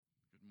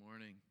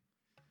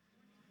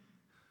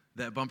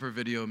That bumper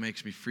video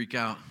makes me freak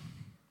out.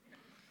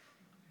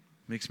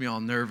 Makes me all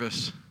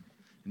nervous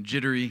and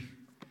jittery.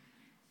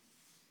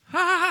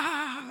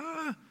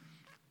 And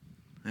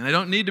I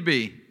don't need to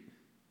be.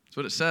 That's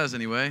what it says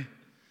anyway.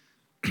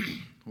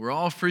 We're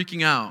all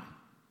freaking out.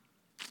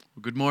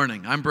 Well, good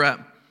morning. I'm Brett.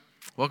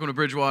 Welcome to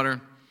Bridgewater.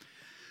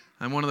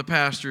 I'm one of the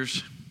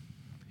pastors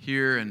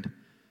here,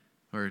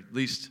 or at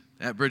least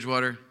at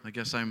Bridgewater. I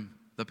guess I'm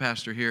the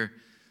pastor here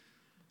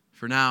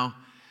for now.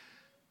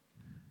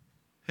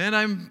 And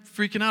I'm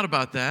freaking out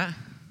about that.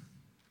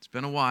 It's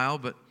been a while,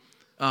 but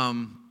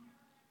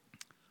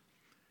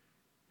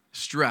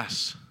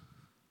stress.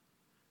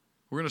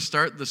 We're going to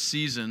start the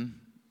season,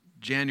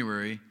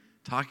 January,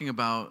 talking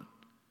about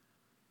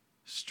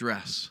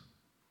stress.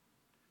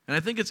 And I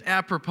think it's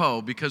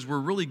apropos because we're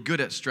really good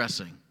at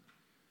stressing.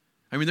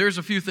 I mean, there's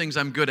a few things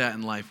I'm good at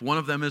in life. One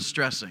of them is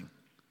stressing.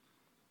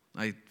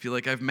 I feel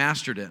like I've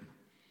mastered it.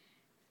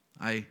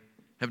 I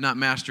have not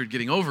mastered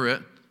getting over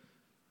it,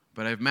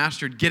 but I've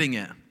mastered getting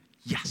it.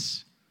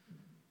 Yes,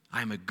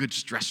 I'm a good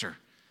stressor.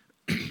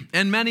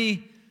 And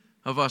many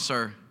of us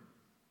are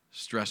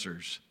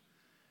stressors.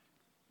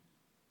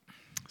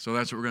 So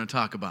that's what we're going to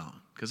talk about,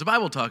 because the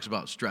Bible talks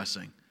about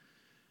stressing.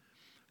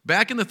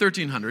 Back in the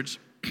 1300s,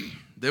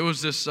 there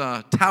was this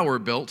tower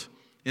built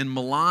in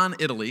Milan,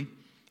 Italy,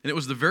 and it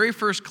was the very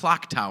first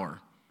clock tower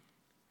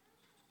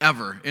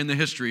ever in the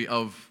history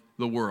of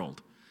the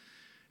world.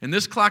 And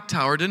this clock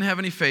tower didn't have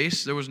any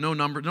face. There was no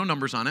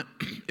numbers on it.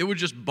 It would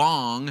just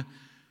bong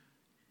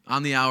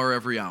on the hour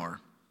every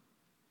hour.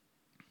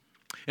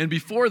 And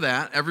before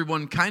that,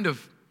 everyone kind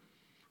of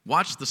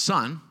watched the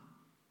sun.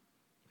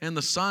 And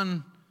the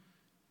sun,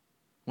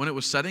 when it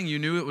was setting, you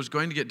knew it was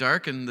going to get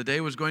dark and the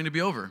day was going to be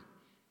over.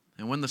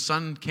 And when the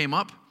sun came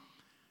up,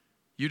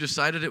 you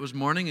decided it was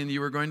morning and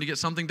you were going to get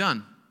something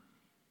done.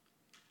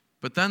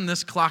 But then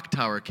this clock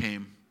tower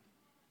came,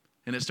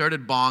 and it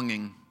started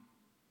bonging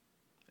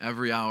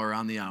every hour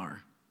on the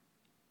hour.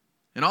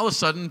 And all of a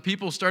sudden,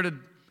 people started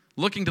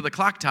looking to the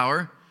clock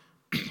tower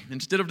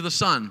instead of to the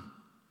sun.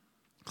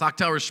 Clock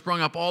towers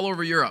sprung up all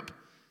over Europe,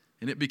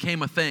 and it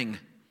became a thing.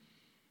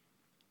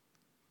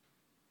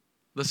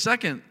 The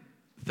second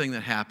thing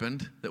that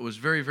happened that was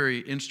very, very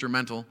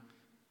instrumental,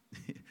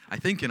 I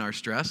think, in our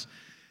stress,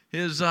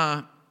 is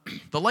the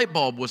light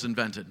bulb was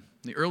invented in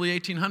the early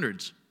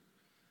 1800s.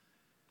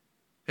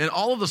 And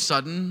all of a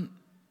sudden,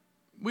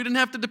 we didn't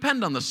have to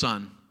depend on the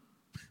sun.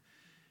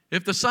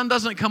 If the sun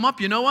doesn't come up,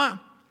 you know what?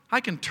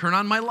 I can turn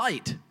on my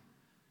light.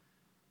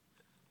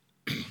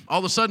 All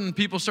of a sudden,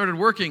 people started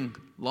working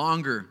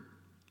longer,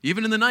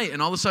 even in the night,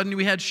 and all of a sudden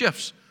we had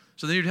shifts.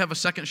 So then you'd have a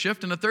second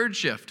shift and a third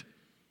shift.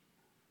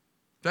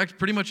 In fact,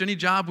 pretty much any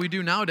job we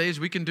do nowadays,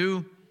 we can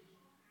do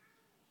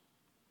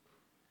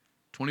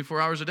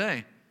 24 hours a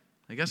day.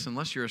 I guess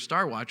unless you're a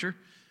star watcher.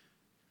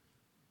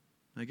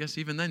 I guess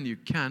even then you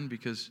can,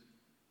 because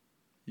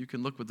you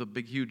can look with the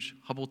big, huge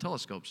Hubble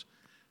telescopes.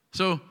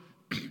 So,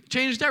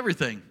 changed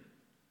everything.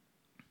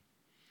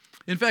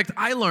 In fact,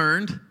 I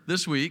learned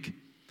this week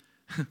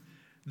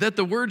that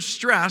the word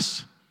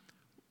stress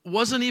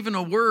wasn't even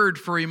a word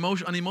for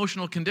an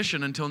emotional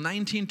condition until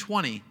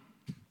 1920.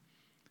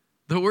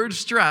 The word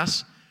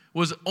stress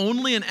was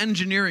only an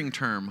engineering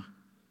term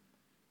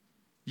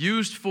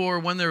used for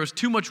when there was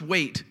too much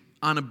weight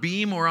on a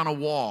beam or on a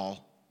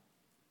wall.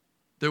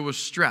 There was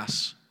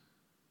stress.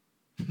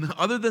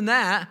 Other than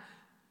that,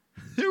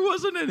 there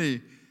wasn't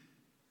any.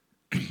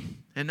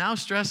 And now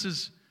stress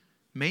is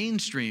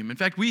mainstream. In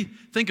fact, we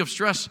think of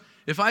stress.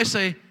 If I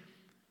say,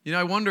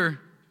 I wonder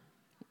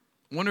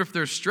if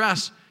there's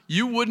stress,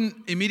 you wouldn't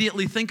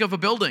immediately think of a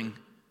building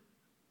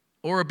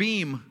or a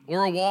beam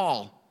or a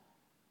wall.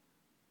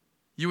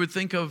 You would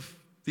think of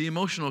the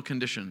emotional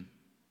condition,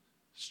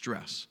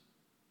 stress.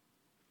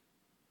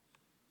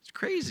 It's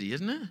crazy,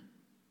 isn't it?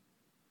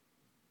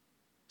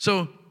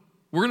 So,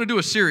 we're going to do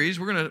a series.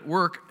 We're going to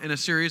work in a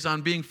series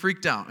on being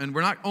freaked out. And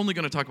we're not only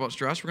going to talk about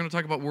stress. We're going to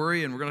talk about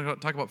worry, and we're going to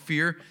talk about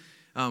fear.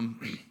 And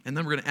then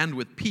we're going to end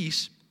with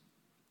peace.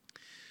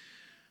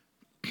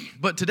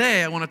 But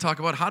today, I want to talk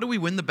about how do we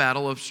win the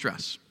battle of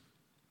stress.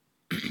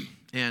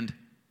 And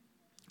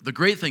the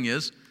great thing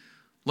is,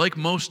 like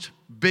most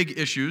big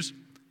issues,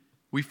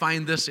 we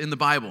find this in the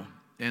Bible.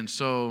 And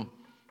so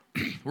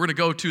we're going to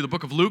go to the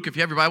book of Luke. If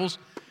you have your Bibles,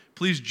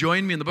 please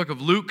join me in the book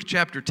of Luke,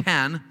 chapter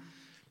 10.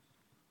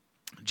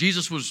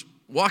 Jesus was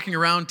walking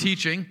around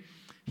teaching.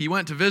 He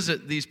went to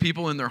visit these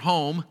people in their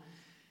home,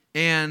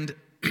 and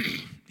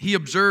he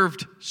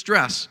observed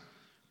stress,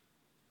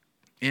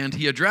 and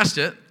he addressed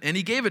it, and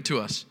he gave it to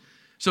us.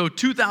 So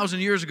 2,000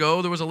 years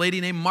ago, there was a lady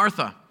named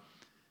Martha,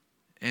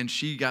 and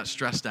she got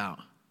stressed out,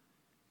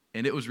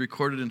 and it was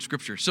recorded in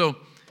Scripture. So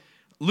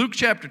Luke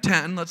chapter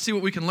 10, let's see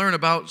what we can learn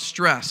about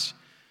stress.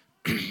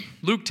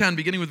 Luke 10,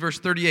 beginning with verse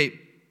 38.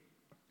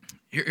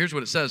 Here's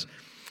what it says.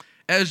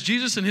 As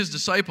Jesus and his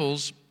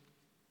disciples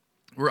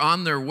were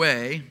on their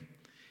way,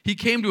 he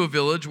came to a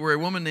village where a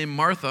woman named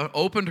Martha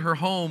opened her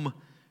home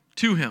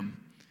to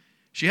him.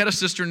 She had a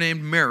sister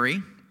named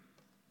Mary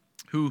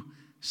who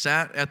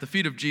sat at the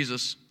feet of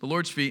Jesus, the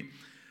Lord's feet,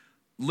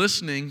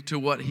 listening to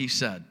what he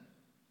said.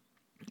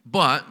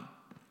 But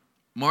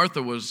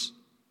Martha was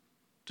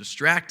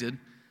distracted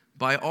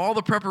by all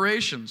the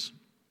preparations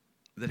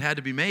that had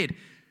to be made.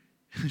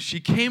 She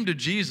came to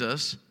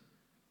Jesus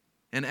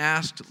and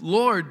asked,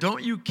 "Lord,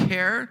 don't you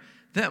care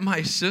that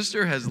my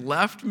sister has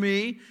left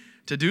me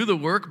to do the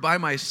work by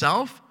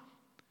myself?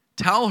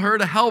 Tell her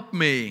to help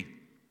me."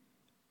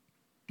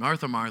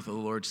 "Martha, Martha," the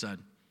Lord said.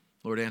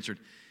 The Lord answered,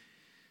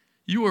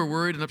 "You are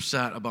worried and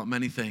upset about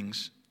many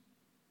things,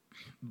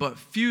 but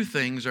few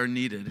things are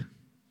needed,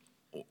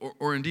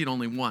 or indeed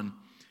only one.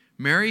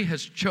 Mary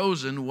has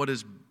chosen what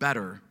is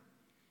better,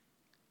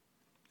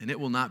 and it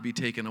will not be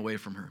taken away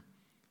from her."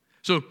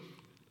 So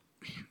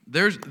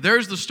there's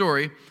the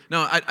story.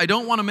 Now, I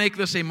don't want to make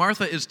this a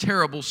Martha is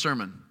terrible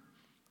sermon.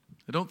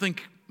 I don't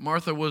think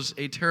Martha was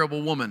a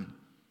terrible woman,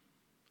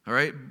 all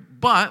right?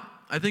 But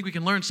I think we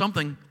can learn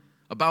something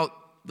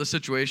about the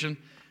situation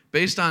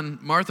based on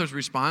Martha's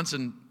response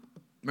and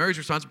Mary's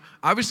response.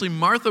 Obviously,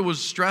 Martha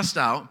was stressed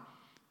out,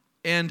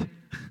 and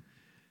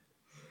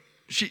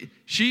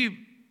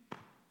she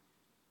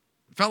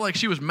felt like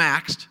she was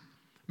maxed.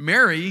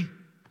 Mary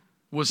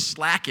was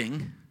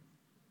slacking,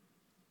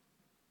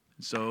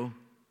 so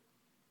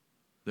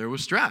there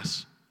was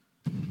stress.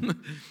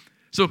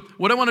 So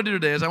what I want to do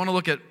today is I want to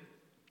look at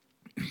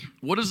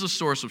what is the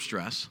source of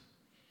stress,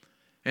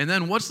 and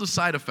then what's the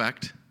side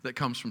effect that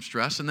comes from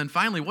stress, and then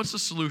finally, what's the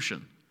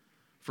solution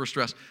for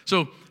stress?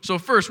 So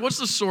first, what's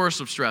the source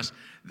of stress?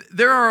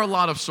 There are a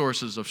lot of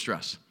sources of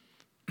stress.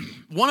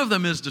 One of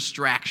them is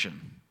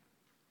distraction.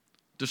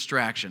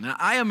 Now,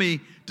 I am a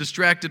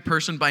distracted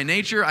person by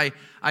nature.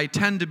 I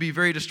tend to be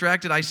very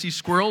distracted. I see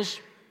squirrels,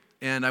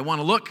 and I want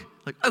to look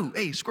like, oh,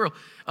 hey, squirrel.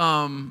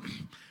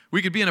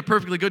 We could be in a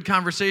perfectly good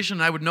conversation,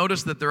 and I would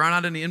notice that there are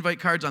not any invite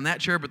cards on that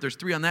chair, but there's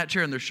 3 on that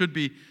chair, and there should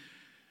be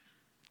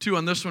 2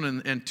 on this one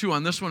and 2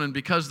 on this one. And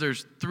because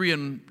there's 3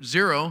 and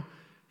 0,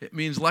 it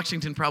means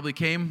Lexington probably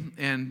came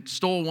and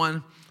stole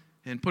one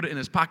and put it in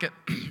his pocket.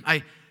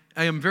 I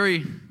am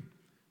very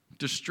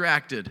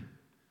distracted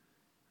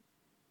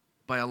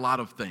by a lot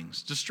of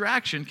things.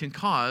 Distraction can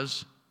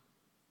cause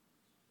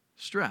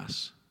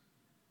stress.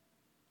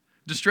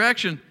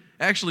 Distraction,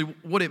 actually,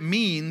 what it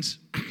means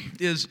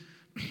is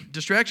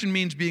distraction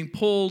means being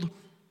pulled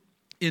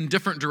in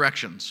different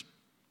directions.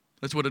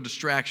 That's what a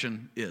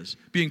distraction is,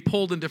 being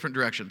pulled in different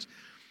directions.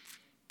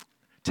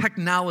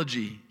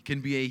 Technology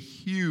can be a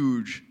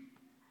huge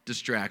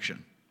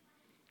distraction.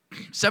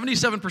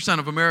 77%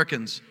 of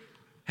Americans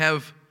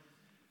have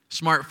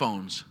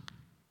smartphones.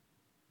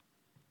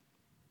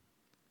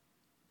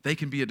 They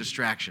can be a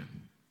distraction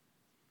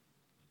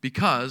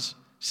because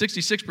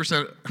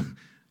 66%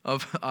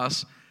 of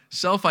us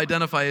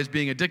self-identify as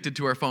being addicted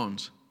to our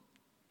phones.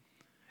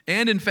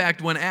 And in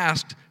fact, when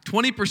asked,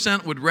 20%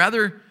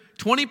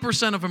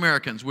 of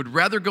Americans would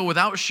rather go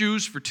without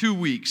shoes for 2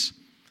 weeks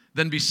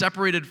than be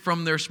separated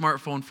from their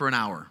smartphone for an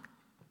hour.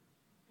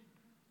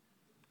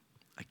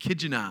 I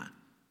kid you not.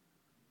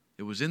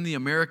 It was in the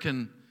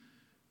American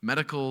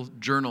Medical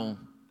Journal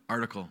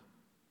article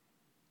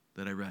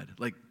that I read.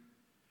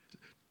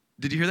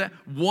 Did you hear that?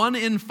 1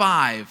 in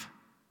 5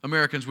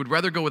 Americans would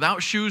rather go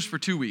without shoes for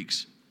 2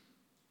 weeks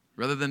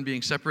rather than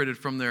being separated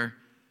from their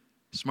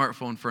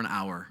smartphone for an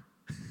hour.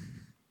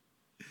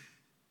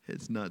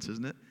 It's nuts,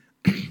 isn't it?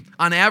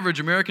 On average,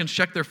 Americans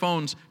check their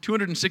phones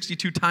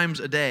 262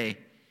 times a day.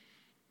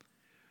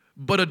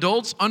 But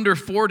adults under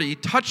 40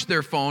 touch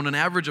their phone an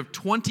average of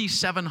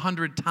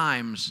 2,700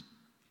 times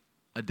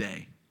a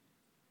day.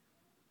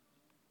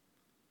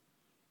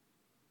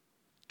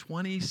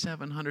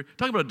 2,700.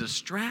 Talk about a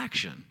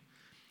distraction.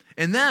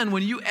 And then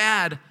when you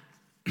add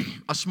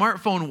a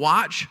smartphone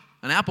watch,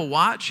 an Apple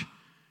Watch,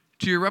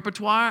 to your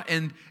repertoire,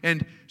 and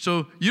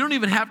so you don't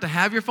even have to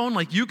have your phone.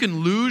 Like, you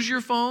can lose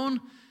your phone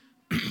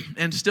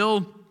and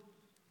still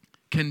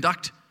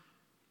conduct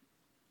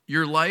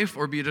your life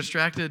or be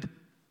distracted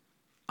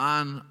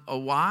on a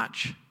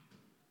watch.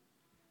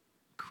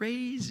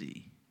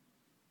 Crazy.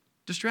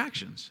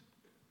 Distractions.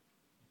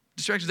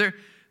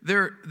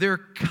 They're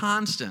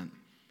constant.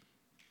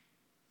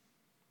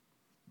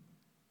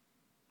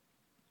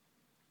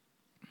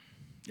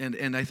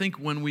 And I think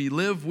when we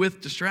live with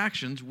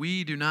distractions,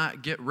 we do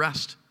not get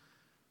rest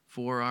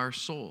for our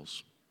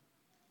souls.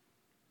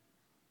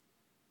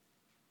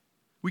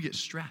 We get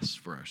stress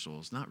for our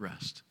souls, not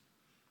rest.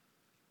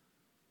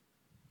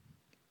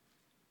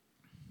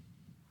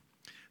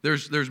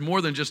 There's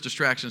more than just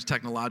distractions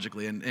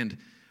technologically, and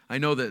I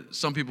know that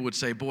some people would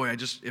say, boy,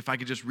 if I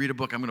could just read a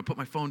book, I'm going to put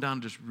my phone down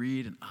and just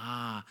read, and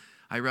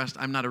I rest.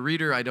 I'm not a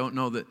reader. I don't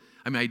know that.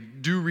 I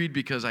do read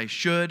because I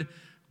should,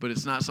 but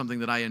it's not something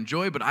that I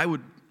enjoy. But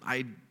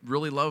I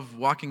really love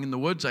walking in the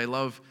woods. I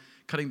love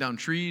cutting down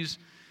trees.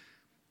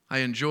 I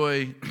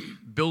enjoy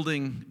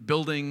building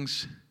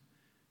buildings,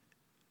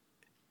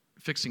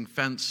 fixing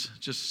fence,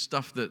 just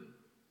stuff that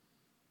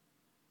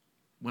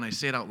when I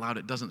say it out loud,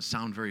 it doesn't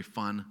sound very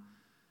fun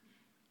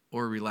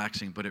or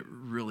relaxing, but it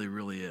really,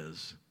 really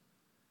is.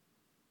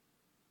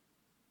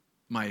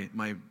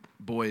 My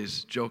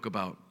boys joke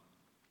about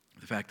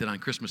the fact that on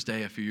Christmas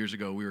Day a few years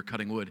ago we were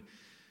cutting wood.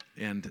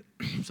 And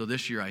so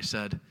this year I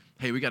said,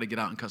 hey, we got to get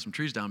out and cut some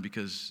trees down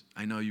because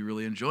I know you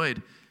really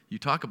enjoyed, you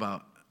talk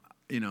about,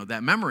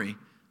 that memory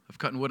of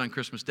cutting wood on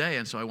Christmas Day,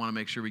 and so I want to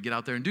make sure we get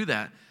out there and do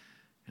that.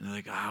 And they're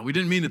like, we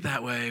didn't mean it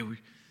that way.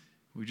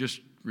 We just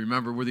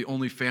remember we're the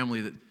only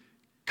family that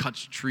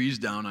cuts trees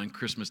down on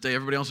Christmas Day.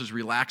 Everybody else is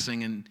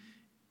relaxing and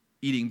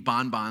eating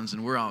bonbons,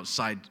 and we're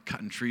outside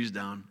cutting trees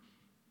down.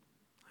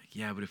 Like,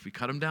 yeah, but if we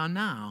cut them down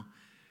now,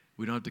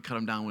 we don't have to cut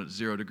them down when it's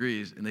 0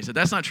 degrees. And they said,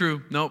 that's not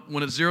true. Nope,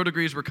 when it's 0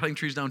 degrees, we're cutting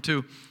trees down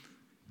too.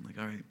 I'm like,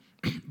 all right.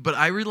 But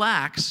I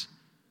relax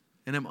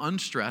and am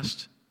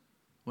unstressed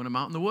when I'm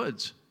out in the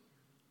woods.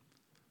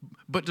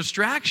 But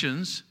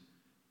distractions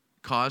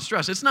cause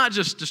stress. It's not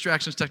just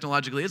distractions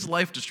technologically, it's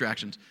life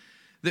distractions.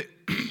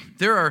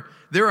 There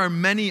are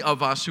many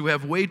of us who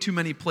have way too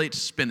many plates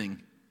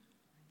spinning.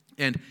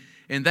 And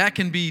that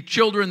can be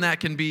children, that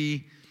can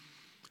be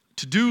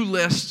to-do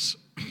lists.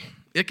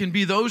 It can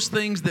be those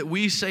things that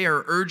we say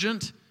are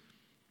urgent.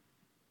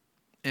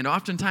 And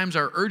oftentimes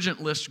our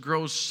urgent list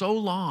grows so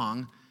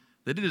long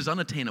that it is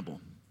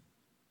unattainable.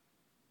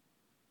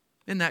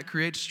 And that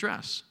creates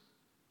stress.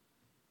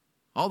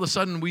 All of a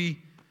sudden we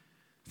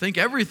think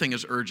everything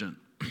is urgent.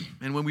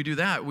 And when we do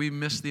that, we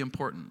miss the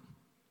important.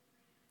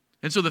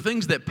 And so the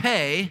things that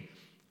pay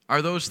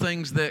are those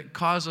things that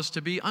cause us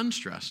to be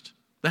unstressed,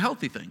 the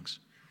healthy things.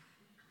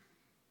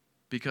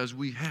 Because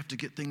we have to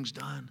get things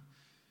done.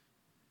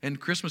 And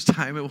Christmas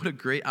time, what a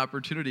great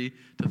opportunity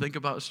to think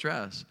about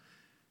stress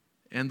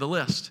and the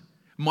list.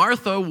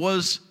 Martha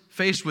was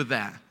faced with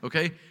that,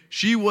 okay?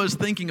 She was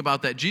thinking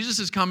about that. Jesus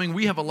is coming.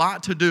 We have a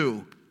lot to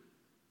do.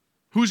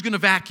 Who's going to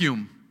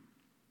vacuum?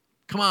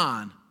 Come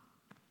on.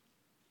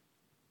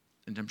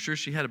 And I'm sure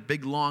she had a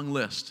big, long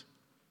list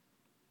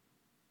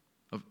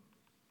of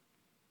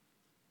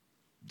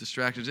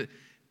distractions.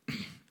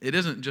 It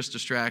isn't just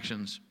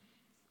distractions.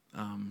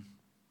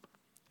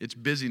 It's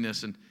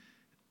busyness. And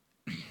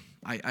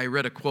I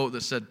read a quote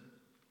that said,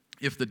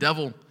 if the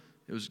devil,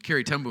 it was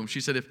Carrie ten Boom,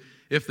 she said,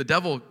 if the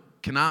devil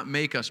cannot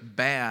make us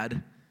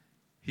bad,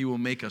 he will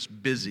make us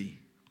busy.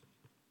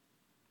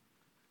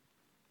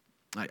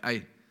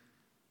 I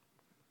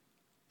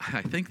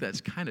think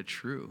that's kind of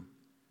true.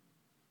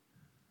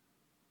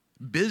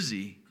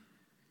 Busy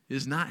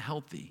is not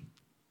healthy.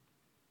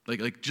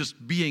 Like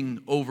just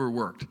being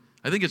overworked.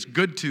 I think it's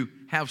good to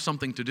have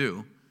something to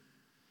do.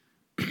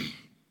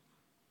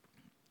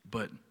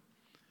 But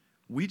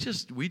we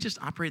just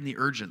operate in the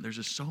urgent. There's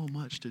just so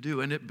much to do,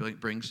 and it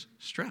brings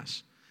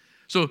stress.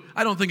 So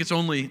I don't think it's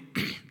only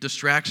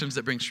distractions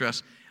that bring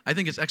stress. I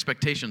think it's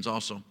expectations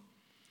also.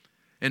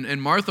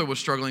 And Martha was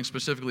struggling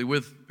specifically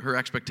with her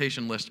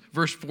expectation list.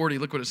 Verse 40,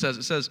 look what it says.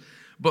 It says,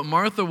 but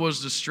Martha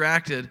was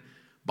distracted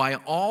by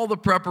all the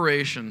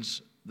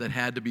preparations that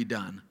had to be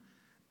done.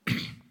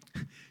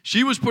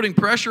 She was putting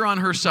pressure on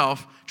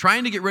herself,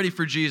 trying to get ready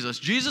for Jesus.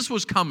 Jesus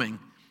was coming.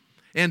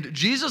 And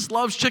Jesus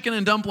loves chicken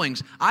and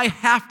dumplings. I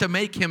have to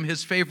make him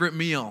his favorite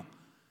meal.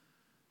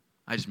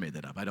 I just made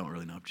that up. I don't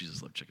really know if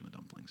Jesus loved chicken and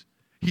dumplings.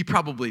 He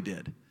probably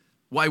did.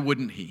 Why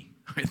wouldn't he?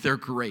 They're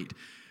great.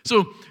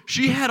 So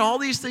she had all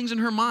these things in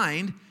her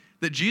mind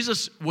that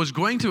Jesus was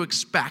going to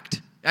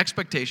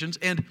expectations,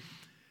 and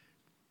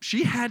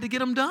she had to get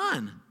them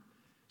done.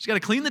 She's got to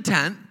clean the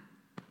tent,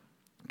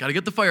 got to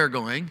get the fire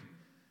going,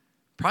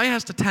 probably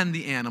has to tend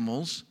the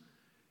animals.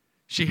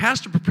 She has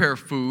to prepare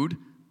food.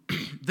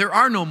 There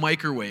are no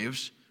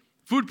microwaves.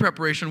 Food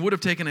preparation would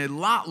have taken a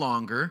lot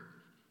longer.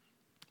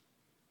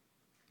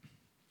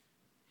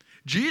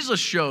 Jesus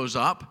shows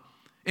up,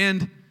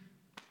 and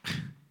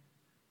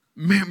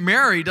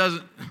Mary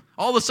doesn't,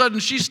 all of a sudden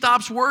she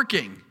stops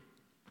working.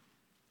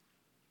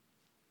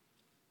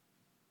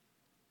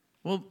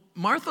 Well,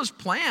 Martha's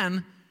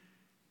plan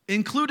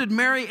included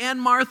Mary and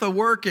Martha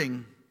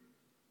working.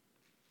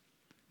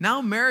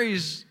 Now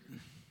Mary's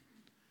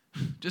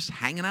just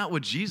hanging out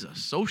with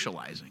Jesus,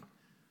 socializing.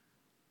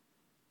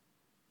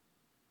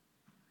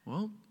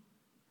 Well,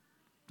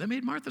 that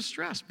made Martha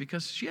stressed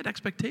because she had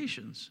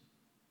expectations.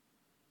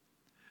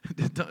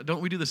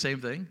 Don't we do the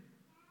same thing?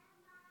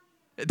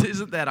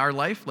 Isn't that our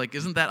life? Like,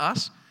 isn't that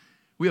us?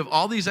 We have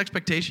all these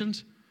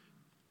expectations,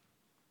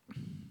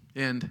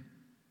 and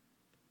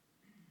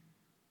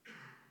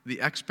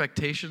the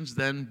expectations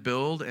then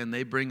build, and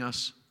they bring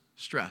us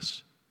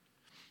stress.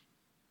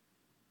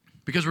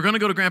 Because we're going to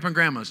go to Grandpa and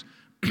Grandma's.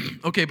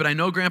 Okay, but I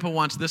know Grandpa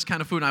wants this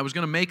kind of food, and I was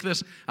going to make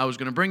this. I was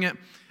going to bring it.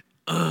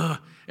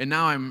 And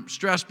now I'm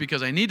stressed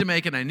because I need to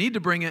make it. I need to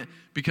bring it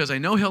because I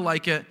know he'll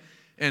like it.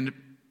 And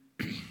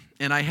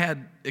I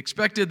had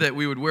expected that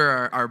we would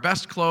wear our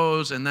best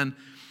clothes. And then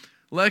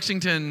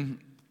Lexington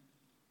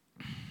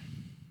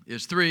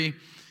is 3,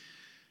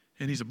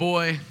 and he's a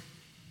boy.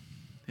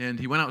 And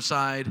he went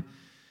outside.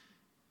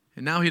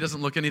 And now he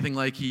doesn't look anything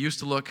like he used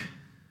to look.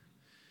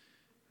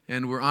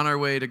 And we're on our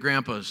way to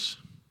Grandpa's.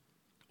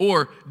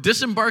 Or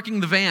disembarking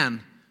the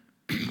van.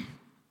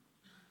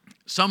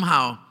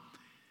 Somehow,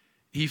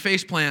 he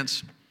face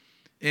plants,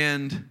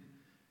 and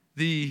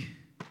the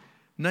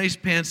nice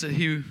pants that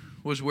he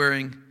was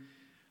wearing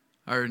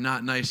are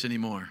not nice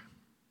anymore.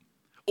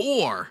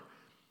 Or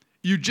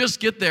you just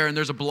get there and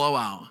there's a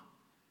blowout.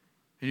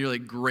 And you're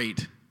like,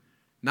 great.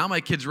 Now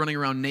my kid's running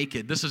around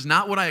naked. This is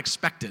not what I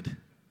expected.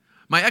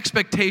 My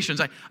expectations.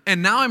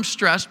 And now I'm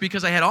stressed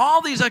because I had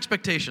all these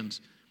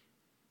expectations.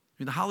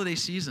 I mean, the holiday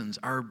seasons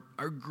are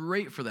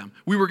great for them.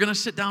 We were going to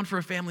sit down for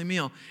a family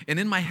meal. And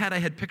in my head, I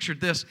had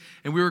pictured this.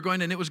 And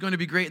it was going to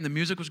be great. And the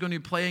music was going to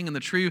be playing and the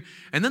tree.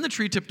 And then the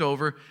tree tipped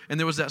over. And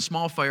there was that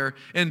small fire.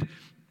 And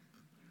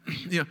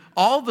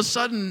all of a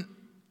sudden,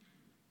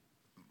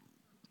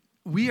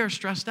 we are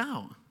stressed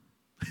out.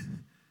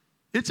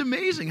 It's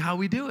amazing how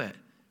we do it.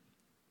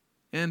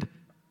 And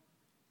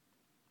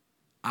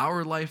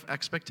our life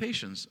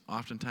expectations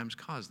oftentimes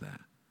cause that.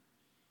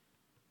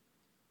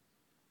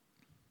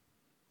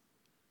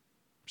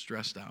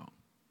 Stressed out.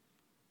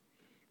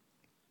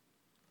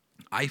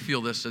 I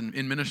feel this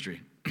in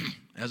ministry.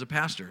 As a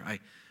pastor,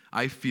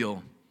 I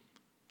feel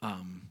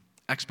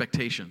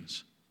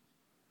expectations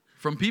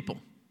from people.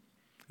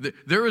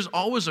 There is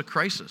always a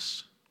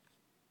crisis.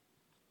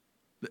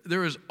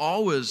 There is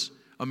always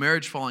a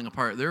marriage falling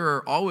apart. There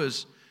are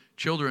always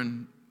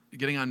children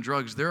getting on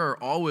drugs. There are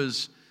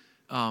always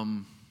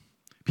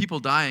people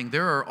dying.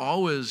 There are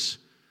always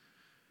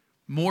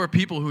more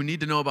people who need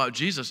to know about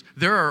Jesus.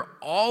 There are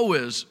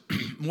always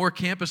more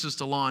campuses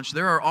to launch.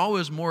 There are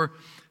always more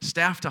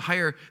staff to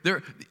hire.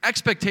 There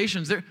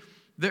expectations.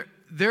 There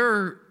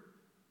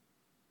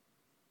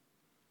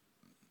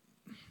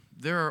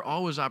are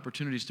always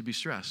opportunities to be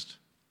stressed.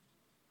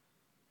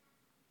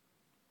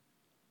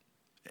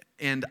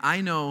 And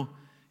I know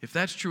if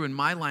that's true in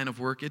my line of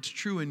work, it's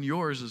true in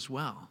yours as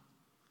well.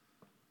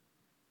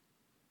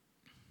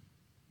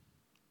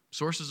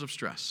 Sources of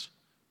stress.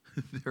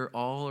 They're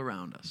all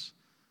around us.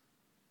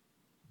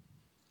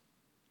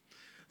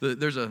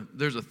 There's a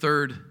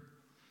third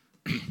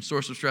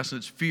source of stress, and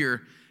it's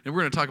fear. And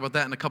we're going to talk about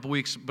that in a couple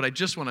weeks, but I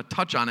just want to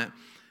touch on it.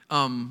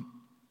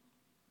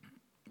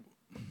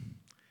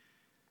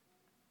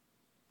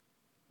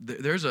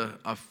 There's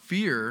a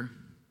fear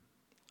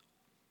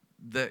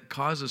that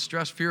causes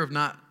stress, fear of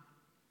not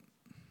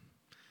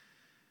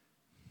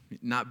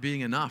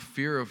being enough,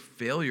 fear of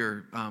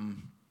failure,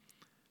 and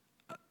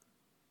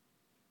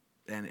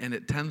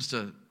it tends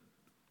to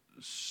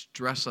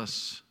stress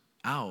us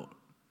out.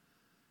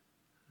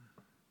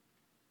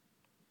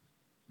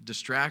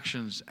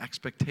 Distractions,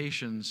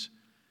 expectations,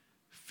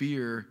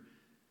 fear.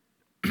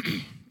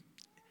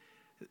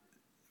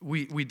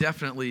 We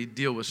definitely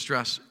deal with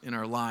stress in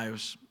our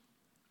lives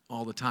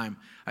all the time.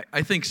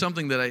 I think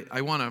something that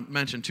I want to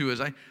mention too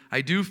is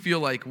I do feel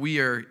like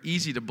we are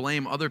easy to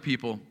blame other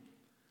people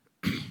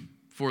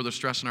for the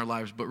stress in our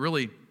lives, but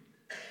really,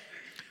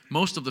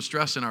 most of the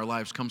stress in our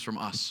lives comes from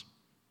us.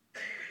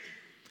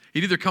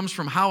 It either comes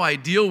from how I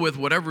deal with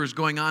whatever is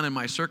going on in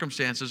my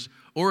circumstances,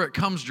 or it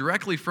comes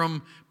directly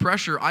from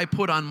pressure I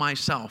put on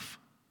myself.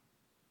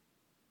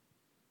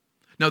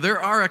 Now,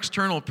 there are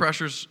external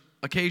pressures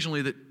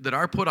occasionally that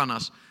are put on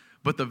us,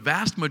 but the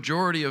vast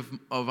majority of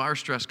our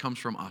stress comes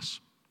from us.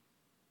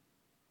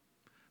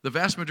 The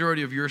vast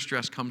majority of your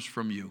stress comes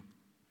from you.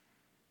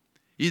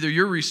 Either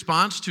your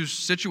response to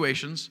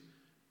situations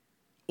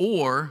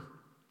or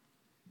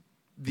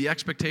the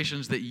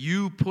expectations that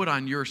you put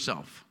on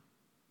yourself.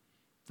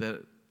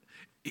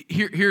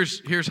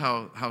 Here's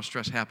how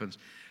stress happens.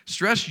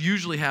 Stress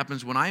usually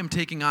happens when I am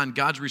taking on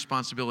God's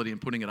responsibility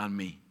and putting it on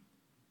me.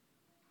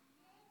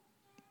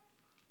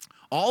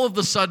 All of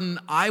a sudden,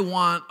 I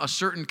want a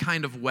certain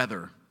kind of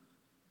weather.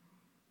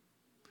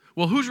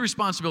 Well, whose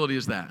responsibility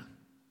is that?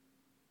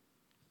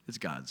 It's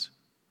God's.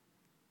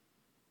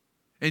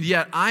 And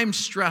yet, I'm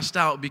stressed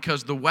out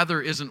because the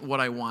weather isn't what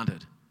I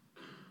wanted.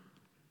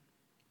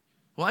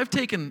 Well, I've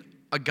taken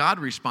a God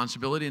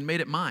responsibility and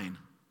made it mine.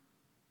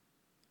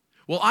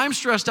 Well, I'm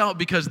stressed out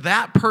because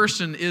that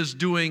person is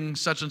doing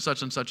such and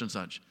such and such and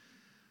such.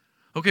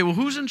 Okay, well,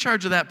 who's in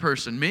charge of that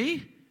person?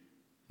 Me?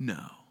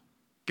 No,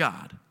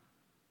 God.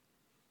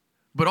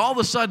 But all of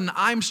a sudden,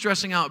 I'm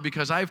stressing out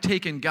because I've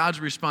taken God's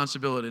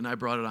responsibility and I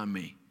brought it on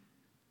me.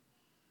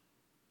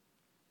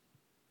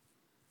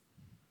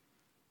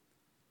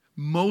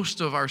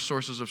 Most of our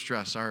sources of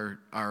stress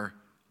are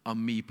a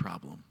me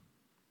problem.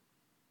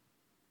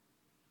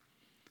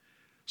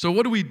 So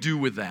what do we do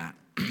with that?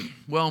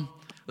 Well,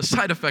 the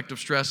side effect of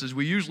stress is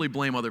we usually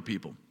blame other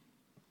people.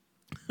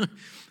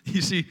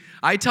 You see,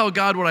 I tell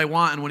God what I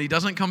want, and when he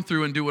doesn't come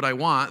through and do what I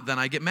want, then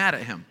I get mad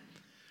at him.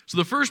 So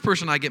the first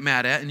person I get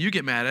mad at, and you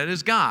get mad at,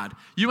 is God.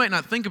 You might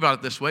not think about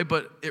it this way,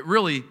 but it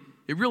really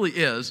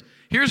is.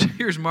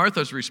 Here's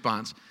Martha's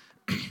response.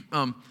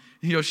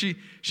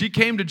 She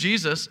came to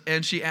Jesus,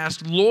 and she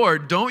asked,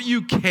 Lord, don't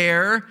you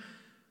care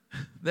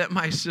that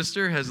my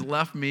sister has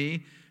left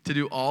me to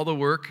do all the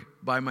work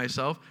by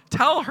myself?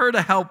 Tell her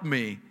to help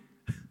me.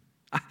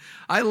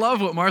 I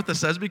love what Martha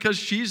says because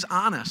she's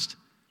honest.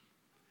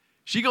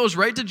 She goes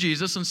right to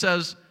Jesus and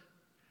says,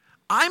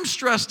 I'm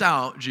stressed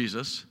out,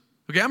 Jesus.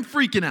 Okay, I'm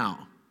freaking out.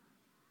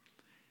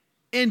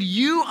 And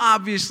you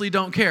obviously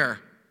don't care.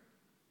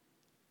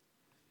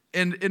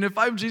 And if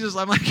I'm Jesus,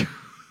 I'm like,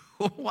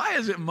 why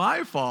is it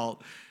my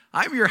fault?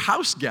 I'm your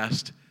house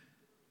guest.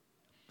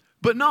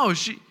 But no,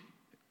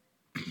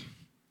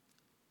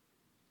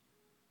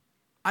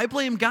 I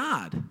blame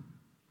God.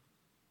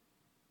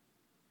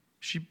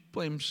 She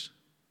blames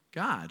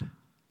God.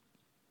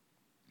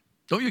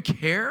 Don't you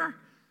care?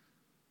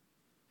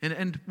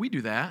 And we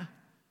do that.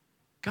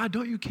 God,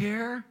 don't you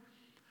care?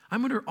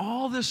 I'm under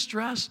all this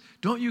stress.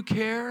 Don't you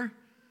care?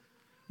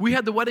 We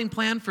had the wedding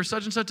planned for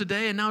such and such a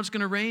day, and now it's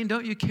going to rain.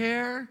 Don't you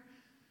care?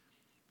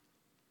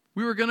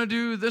 We were going to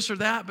do this or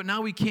that, but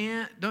now we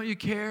can't. Don't you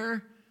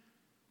care?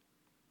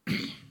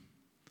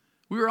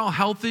 We were all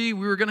healthy.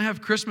 We were going to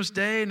have Christmas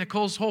Day.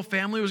 Nicole's whole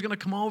family was going to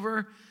come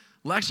over.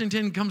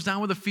 Lexington comes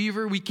down with a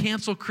fever. We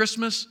cancel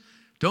Christmas.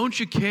 Don't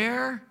you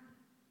care?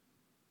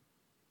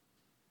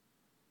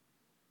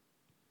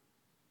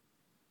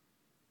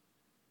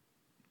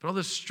 But all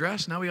this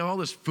stress, now we have all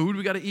this food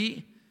we got to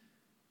eat.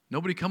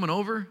 Nobody coming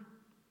over.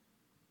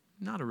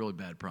 Not a really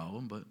bad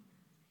problem, but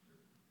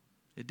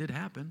it did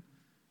happen.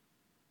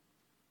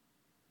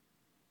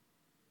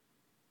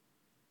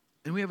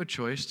 And we have a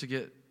choice to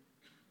get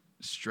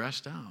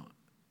stressed out,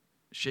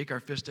 shake our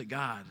fist at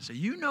God, and say,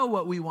 you know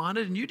what we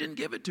wanted and you didn't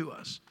give it to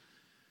us.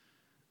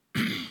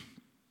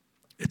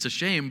 It's a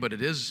shame, but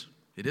it is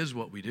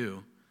what we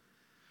do.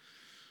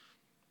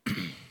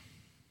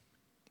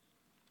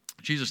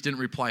 Jesus didn't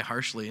reply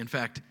harshly. In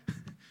fact,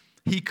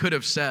 he could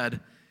have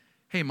said,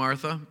 hey,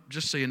 Martha,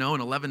 just so you know,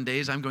 in 11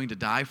 days I'm going to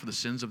die for the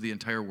sins of the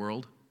entire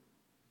world.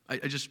 I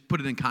just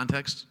put it in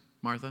context,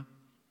 Martha.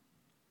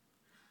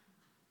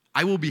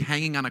 I will be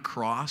hanging on a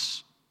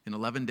cross in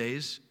 11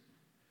 days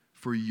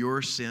for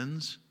your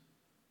sins.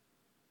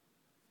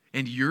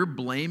 And you're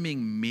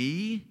blaming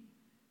me,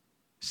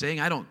 saying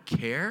I don't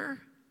care?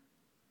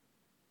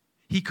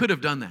 He could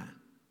have done that.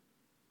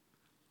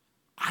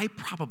 I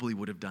probably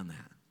would have done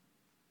that.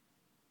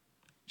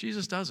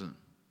 Jesus doesn't.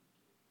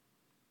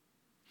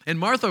 And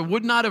Martha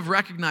would not have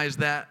recognized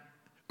that,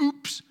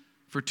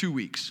 for 2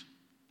 weeks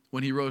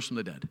when he rose from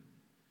the dead.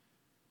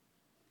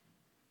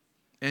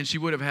 And she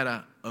would have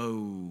had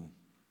Who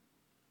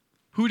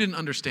didn't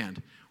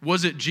understand?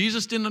 Was it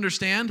Jesus didn't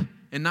understand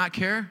and not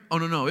care? Oh,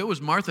 no. It was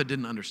Martha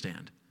didn't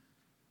understand.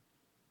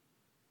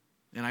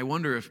 And I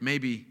wonder if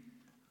maybe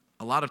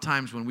a lot of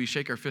times when we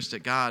shake our fist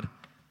at God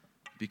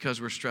because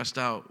we're stressed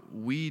out,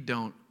 we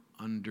don't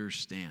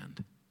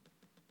understand.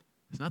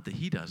 It's not that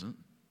he doesn't.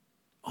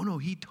 Oh, no,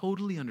 he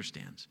totally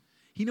understands.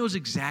 He knows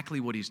exactly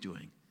what he's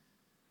doing.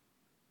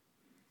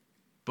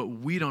 But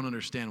we don't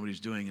understand what he's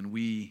doing, and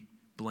we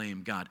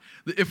blame God.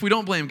 If we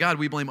don't blame God,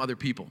 we blame other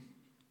people.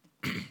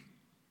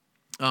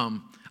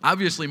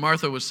 Obviously,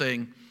 Martha was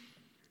saying,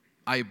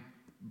 I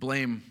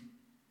blame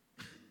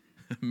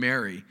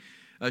Mary.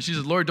 She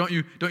said, Lord, don't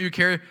you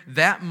care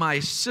that my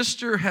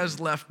sister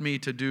has left me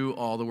to do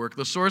all the work?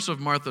 The source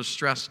of Martha's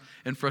stress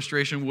and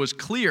frustration was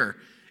clear.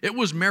 It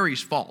was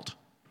Mary's fault.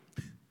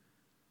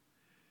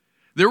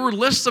 There were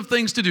lists of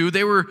things to do.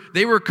 They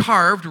were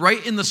carved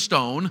right in the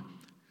stone.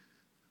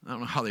 I don't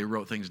know how they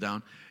wrote things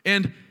down.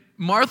 And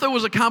Martha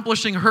was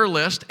accomplishing her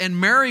list, and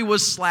Mary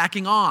was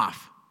slacking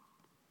off.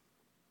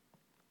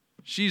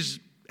 She's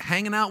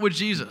hanging out with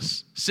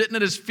Jesus, sitting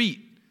at his feet,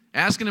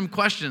 asking him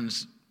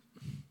questions.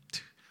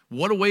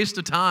 What a waste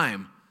of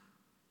time.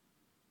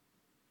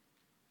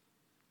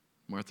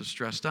 Martha's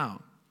stressed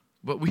out.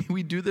 But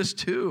we do this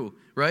too,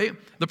 right?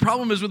 The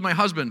problem is with my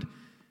husband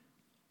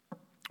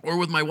or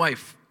with my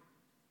wife.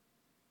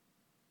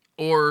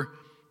 Or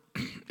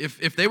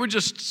if they would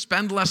just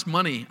spend less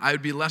money, I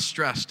would be less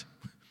stressed.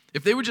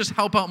 If they would just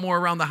help out more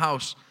around the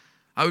house,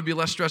 I would be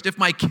less stressed. If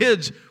my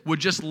kids would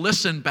just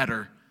listen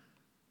better,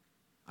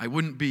 I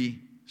wouldn't be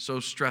so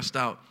stressed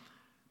out.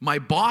 My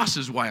boss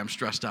is why I'm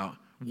stressed out.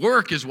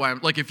 Work is why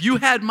like if you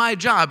had my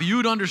job,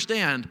 you'd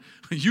understand.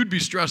 You'd be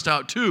stressed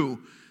out too.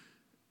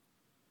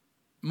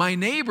 My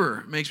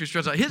neighbor makes me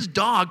stressed out. His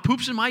dog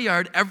poops in my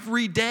yard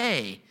every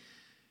day.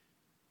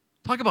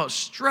 Talk about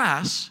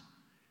stress.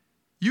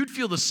 You'd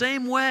feel the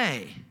same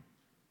way.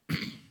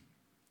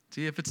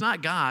 See, if it's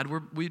not God,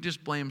 we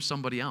just blame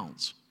somebody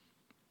else.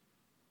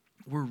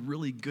 We're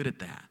really good at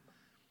that.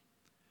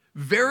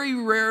 Very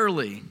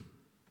rarely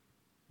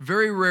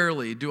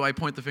do I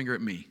point the finger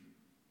at me.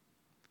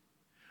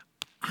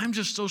 I'm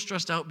just so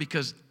stressed out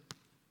because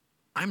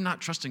I'm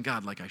not trusting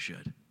God like I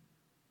should.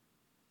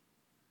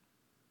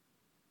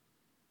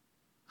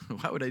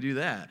 Why would I do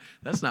that?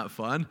 That's not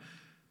fun.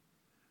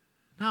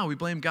 No, we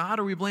blame God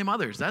or we blame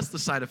others. That's the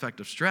side effect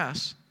of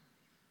stress.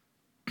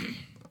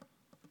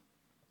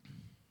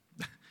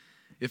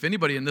 If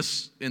anybody in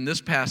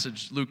this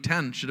passage, Luke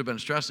 10, should have been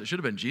stressed, it should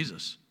have been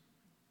Jesus.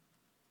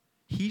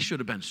 He should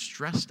have been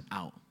stressed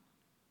out.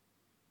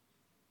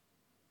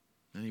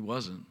 And he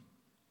wasn't.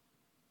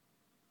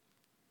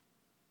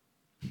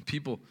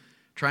 People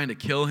trying to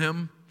kill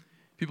him,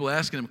 people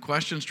asking him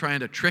questions,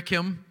 trying to trick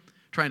him,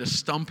 trying to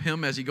stump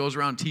him as he goes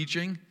around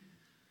teaching.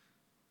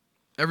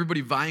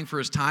 Everybody vying for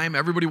his time.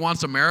 Everybody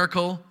wants a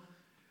miracle.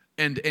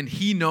 And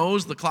he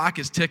knows the clock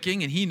is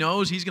ticking, and he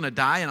knows he's going to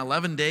die in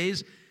 11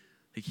 days.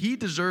 He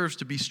deserves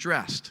to be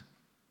stressed.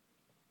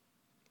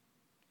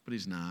 But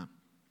he's not.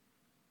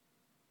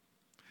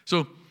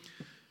 So,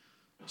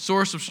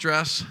 source of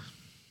stress,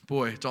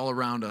 boy, it's all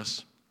around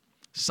us.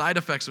 Side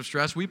effects of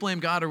stress, we blame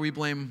God or we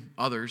blame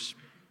others.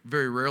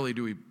 Very rarely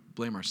do we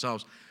blame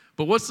ourselves.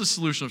 But what's the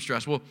solution of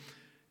stress? Well,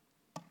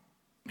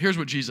 here's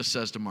what Jesus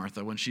says to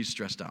Martha when she's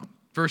stressed out.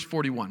 Verse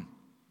 41.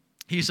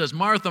 He says,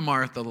 "Martha,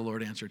 Martha," the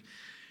Lord answered,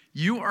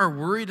 "you are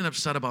worried and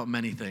upset about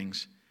many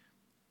things,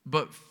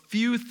 but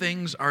few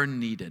things are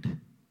needed,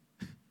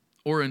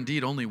 or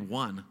indeed only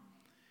one.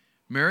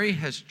 Mary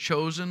has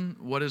chosen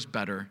what is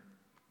better,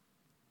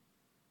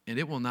 and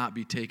it will not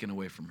be taken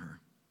away from her."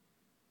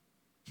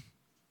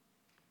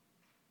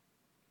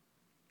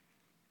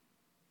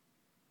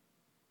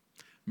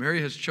 Mary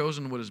has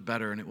chosen what is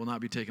better, and it will not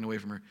be taken away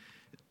from her.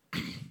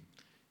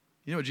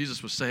 You know what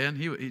Jesus was saying?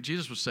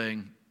 Jesus was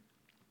saying,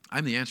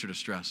 I'm the answer to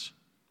stress.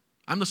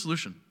 I'm the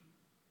solution.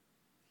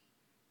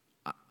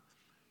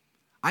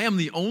 I am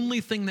the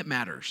only thing that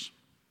matters.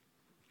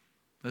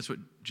 That's what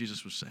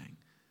Jesus was saying.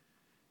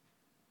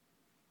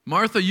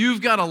 Martha,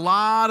 you've got a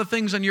lot of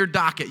things on your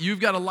docket.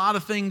 You've got a lot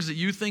of things that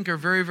you think are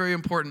very, very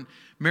important.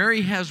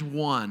 Mary has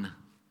one.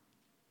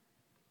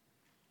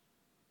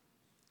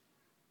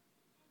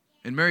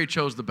 And Mary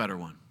chose the better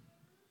one.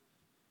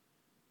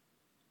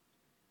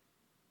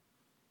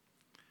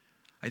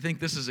 I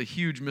think this is a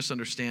huge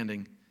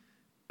misunderstanding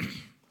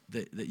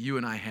that you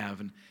and I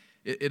have, and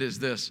it is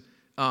this.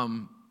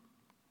 The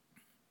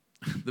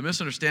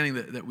misunderstanding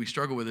that we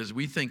struggle with is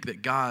we think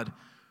that God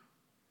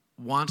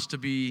wants to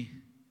be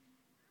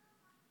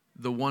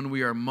the one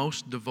we are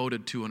most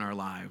devoted to in our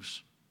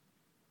lives.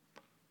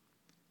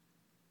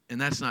 And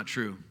that's not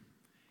true.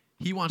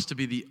 He wants to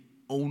be the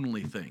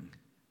only thing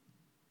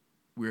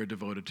we are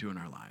devoted to in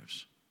our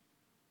lives.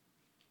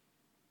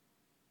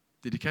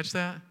 Did you catch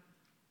that?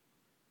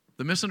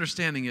 The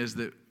misunderstanding is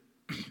that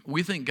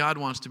we think God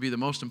wants to be the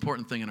most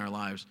important thing in our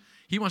lives.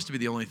 He wants to be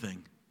the only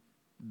thing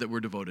that we're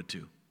devoted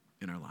to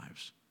in our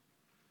lives.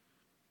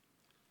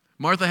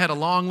 Martha had a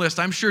long list.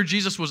 I'm sure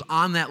Jesus was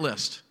on that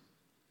list.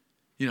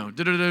 You know,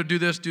 do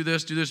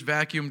this,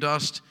 vacuum,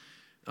 dust,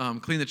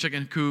 clean the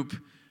chicken coop,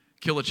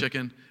 kill a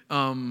chicken,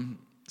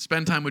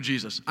 spend time with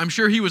Jesus. I'm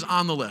sure he was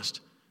on the list.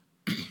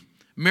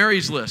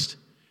 Mary's list.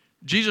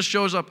 Jesus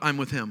shows up, I'm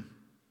with him.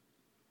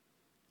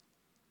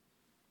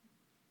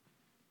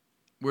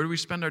 Where do we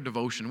spend our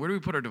devotion? Where do we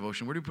put our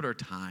devotion? Where do we put our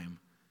time?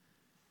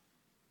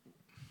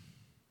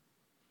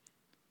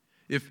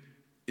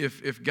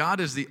 If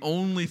God is the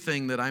only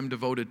thing that I'm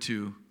devoted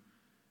to,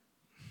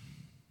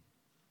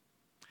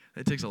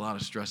 that takes a lot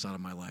of stress out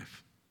of my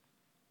life.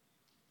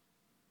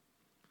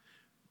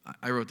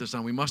 I wrote this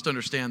down. We must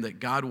understand that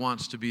God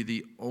wants to be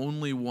the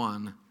only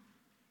one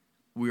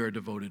we are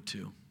devoted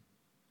to.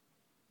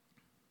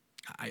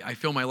 I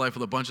fill my life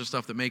with a bunch of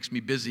stuff that makes me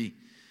busy.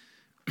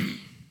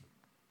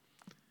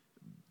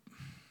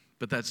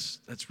 But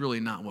that's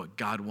really not what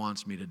God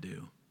wants me to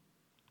do.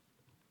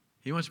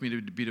 He wants me to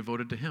be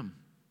devoted to him.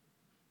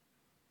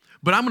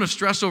 But I'm going to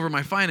stress over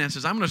my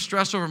finances. I'm going to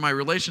stress over my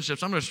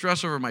relationships. I'm going to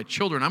stress over my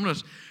children. I'm going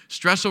to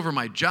stress over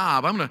my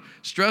job. I'm going to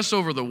stress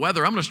over the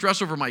weather. I'm going to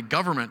stress over my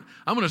government.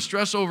 I'm going to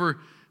stress over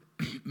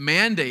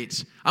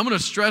mandates. I'm going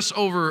to stress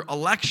over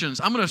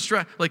elections. I'm going to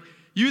stress, I'm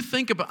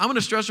going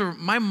to stress over,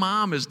 my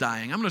mom is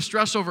dying. I'm going to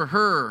stress over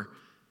her.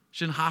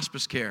 She's in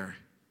hospice care.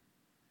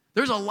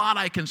 There's a lot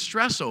I can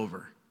stress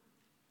over.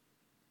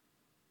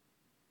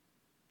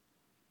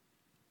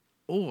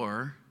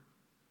 Or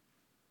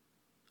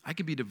I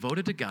could be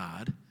devoted to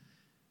God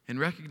and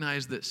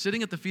recognize that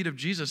sitting at the feet of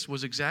Jesus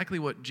was exactly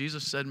what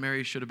Jesus said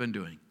Mary should have been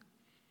doing.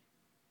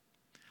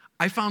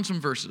 I found some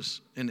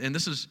verses, and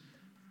this is,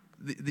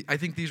 I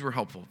think these were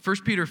helpful. 1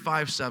 Peter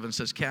 5:7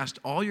 says, "Cast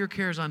all your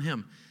cares on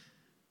him,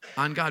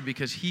 on God,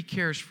 because he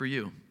cares for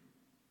you."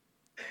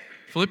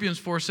 Philippians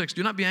 4:6,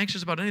 "Do not be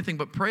anxious about anything,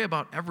 but pray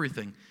about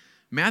everything."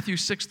 Matthew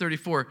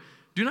 6:34,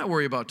 "Do not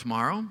worry about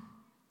tomorrow,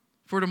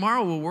 for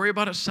tomorrow will worry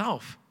about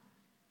itself.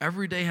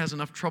 Every day has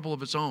enough trouble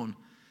of its own."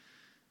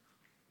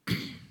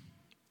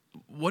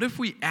 What if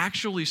we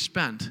actually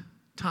spent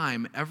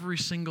time every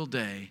single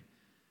day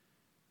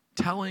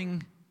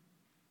telling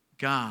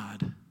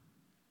God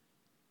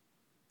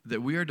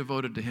that we are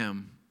devoted to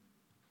him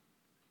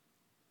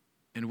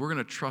and we're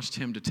going to trust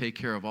him to take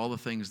care of all the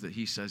things that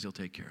he says he'll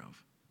take care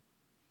of?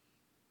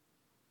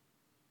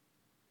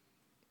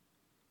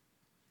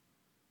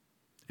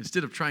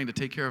 Instead of trying to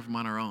take care of them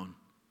on our own.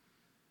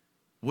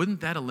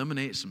 Wouldn't that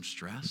eliminate some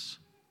stress?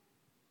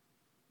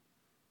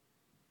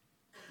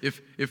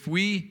 If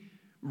we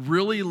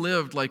really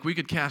lived like we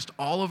could cast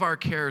all of our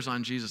cares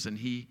on Jesus and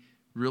he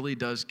really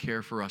does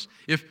care for us.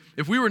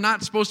 If we were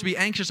not supposed to be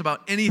anxious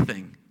about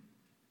anything,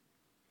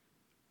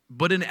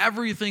 but in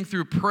everything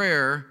through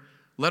prayer,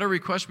 let our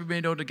requests be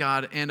made known to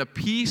God, and a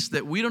peace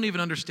that we don't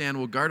even understand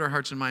will guard our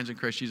hearts and minds in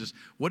Christ Jesus.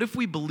 What if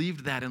we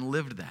believed that and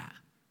lived that?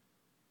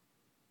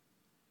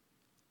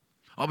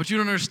 Oh, but you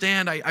don't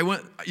understand.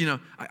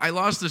 I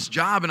lost this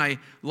job and I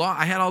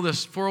had all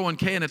this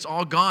 401k and it's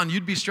all gone.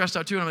 You'd be stressed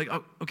out too. And I'm like,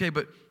 oh, okay,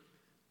 but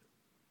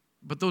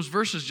those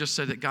verses just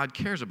said that God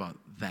cares about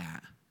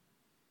that.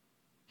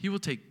 He will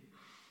take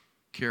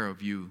care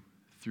of you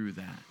through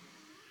that.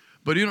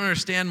 But you don't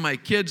understand, my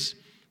kids,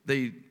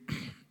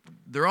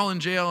 they're all in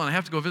jail, and I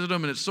have to go visit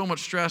them, and it's so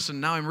much stress,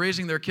 and now I'm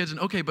raising their kids. And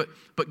okay, but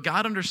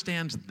God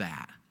understands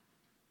that.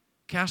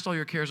 Cast all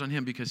your cares on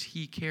him because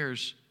he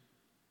cares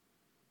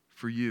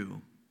for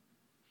you.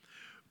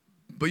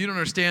 But you don't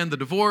understand the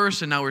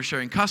divorce, and now we're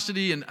sharing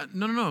custody, and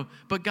no.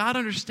 But God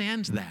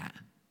understands that.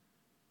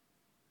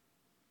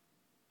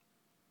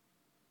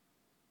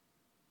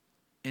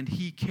 And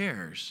he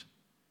cares.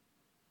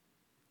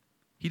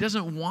 He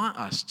doesn't want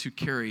us to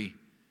carry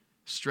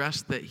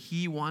stress that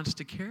he wants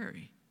to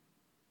carry.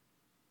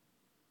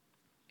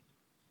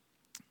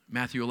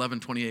 Matthew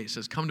 11:28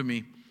 says, "Come to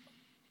me,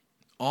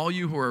 all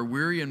you who are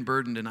weary and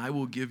burdened, and I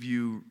will give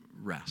you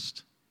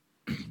rest."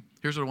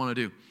 Here's what I want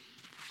to do.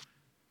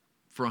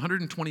 For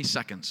 120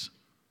 seconds,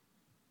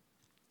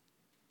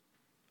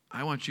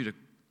 I want you to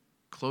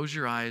close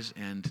your eyes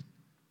and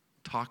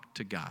talk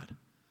to God.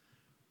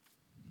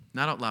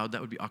 Not out loud,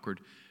 that would be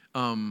awkward.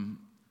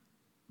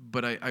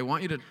 But I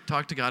want you to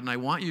talk to God, and I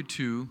want you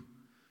to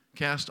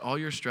cast all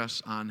your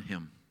stress on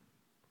him.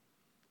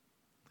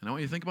 And I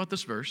want you to think about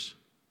this verse.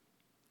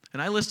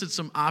 And I listed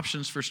some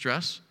options for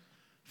stress: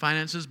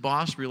 finances,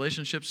 boss,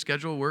 relationships,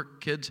 schedule,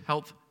 work, kids,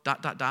 health, ...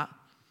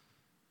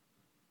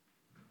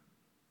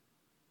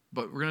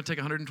 But we're going to take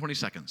 120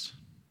 seconds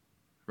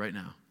right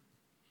now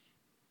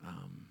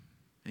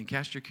and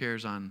cast your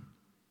cares on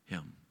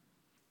him.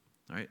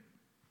 All right?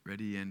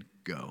 Ready and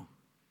go.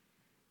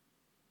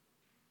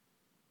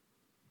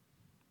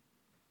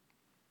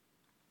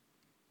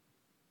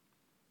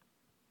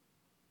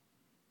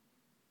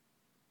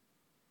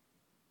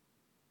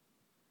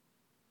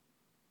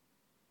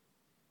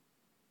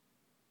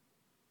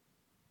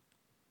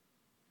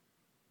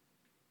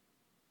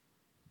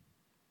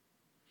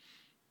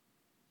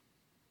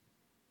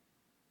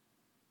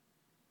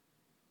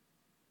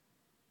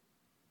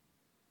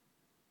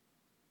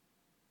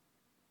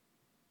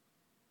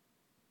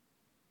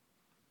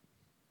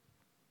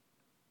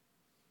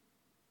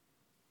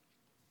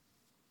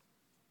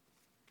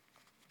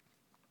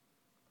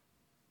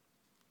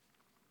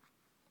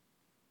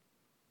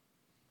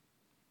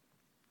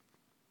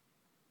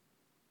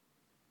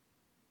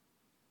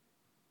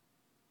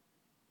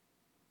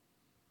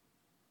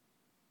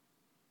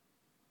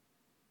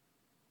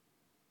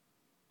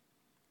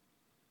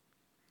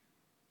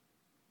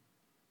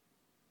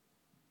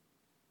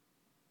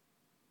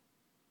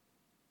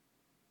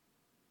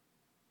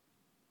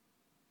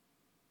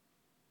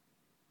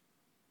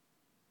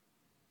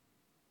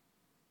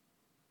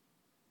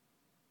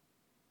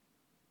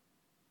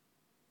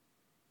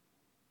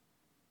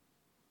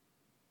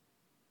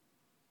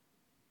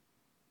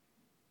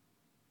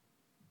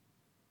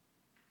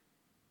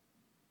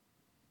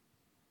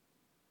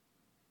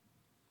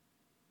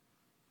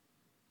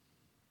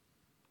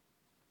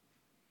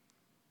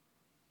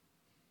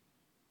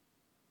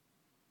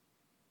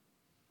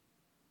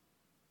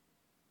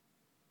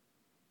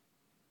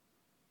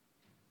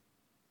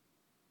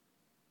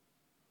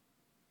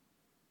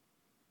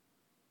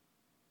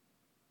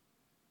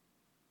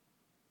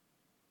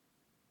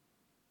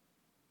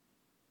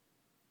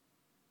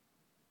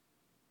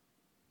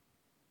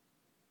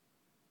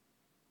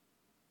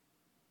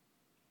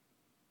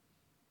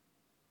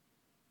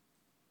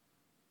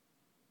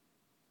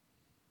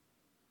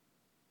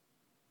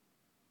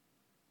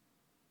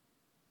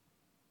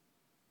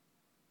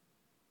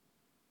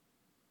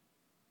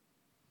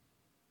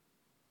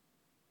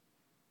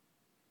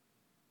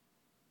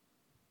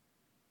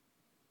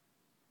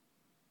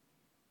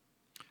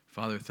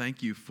 Father,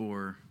 thank you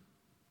for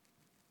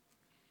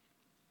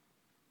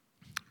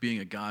being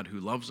a God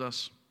who loves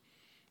us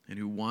and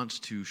who wants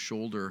to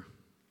shoulder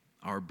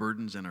our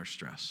burdens and our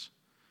stress.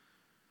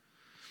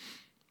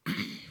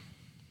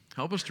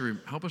 Help us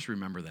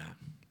remember that.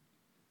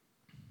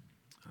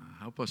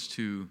 Help us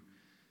to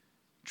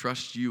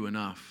trust you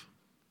enough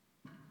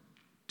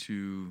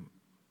to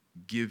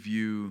give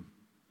you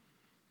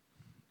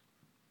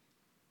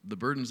the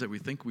burdens that we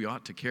think we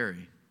ought to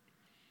carry.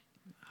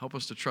 Help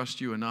us to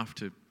trust you enough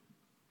to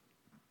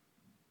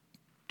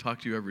talk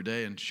to you every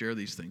day and share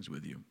these things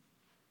with you.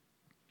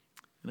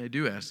 And I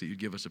do ask that you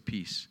give us a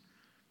peace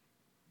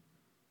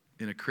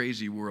in a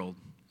crazy world.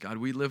 God,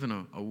 we live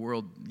in a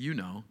world, you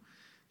know,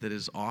 that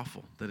is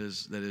awful, that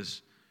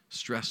is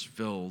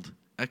stress-filled,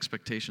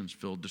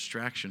 expectations-filled,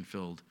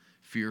 distraction-filled,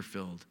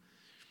 fear-filled.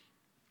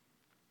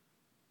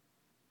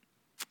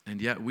 And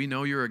yet we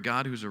know you're a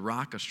God who's a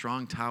rock, a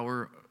strong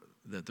tower,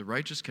 that the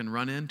righteous can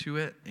run into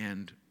it,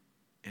 and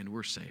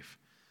we're safe.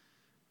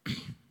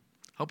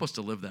 Help us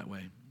to live that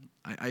way.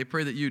 I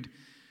pray that you'd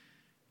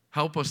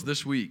help us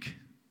this week,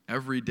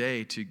 every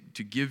day, to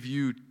give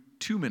you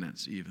 2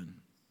 minutes even,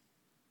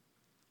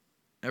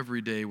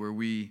 every day, where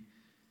we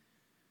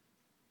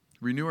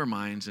renew our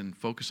minds and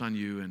focus on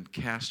you and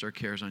cast our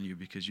cares on you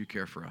because you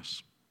care for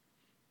us.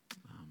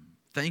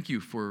 Thank you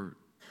for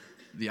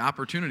the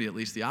opportunity, at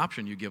least the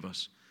option you give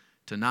us,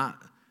 to not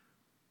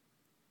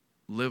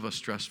live a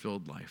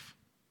stress-filled life.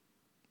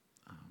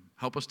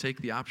 Help us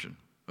take the option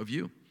of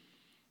you.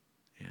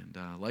 And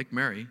like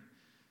Mary,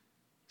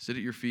 sit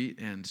at your feet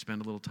and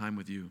spend a little time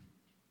with you.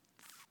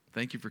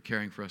 Thank you for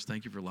caring for us.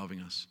 Thank you for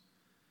loving us.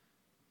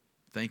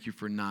 Thank you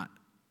for not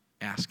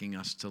asking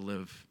us to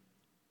live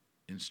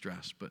in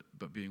stress, but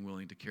being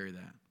willing to carry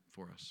that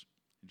for us.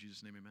 In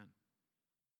Jesus' name, amen.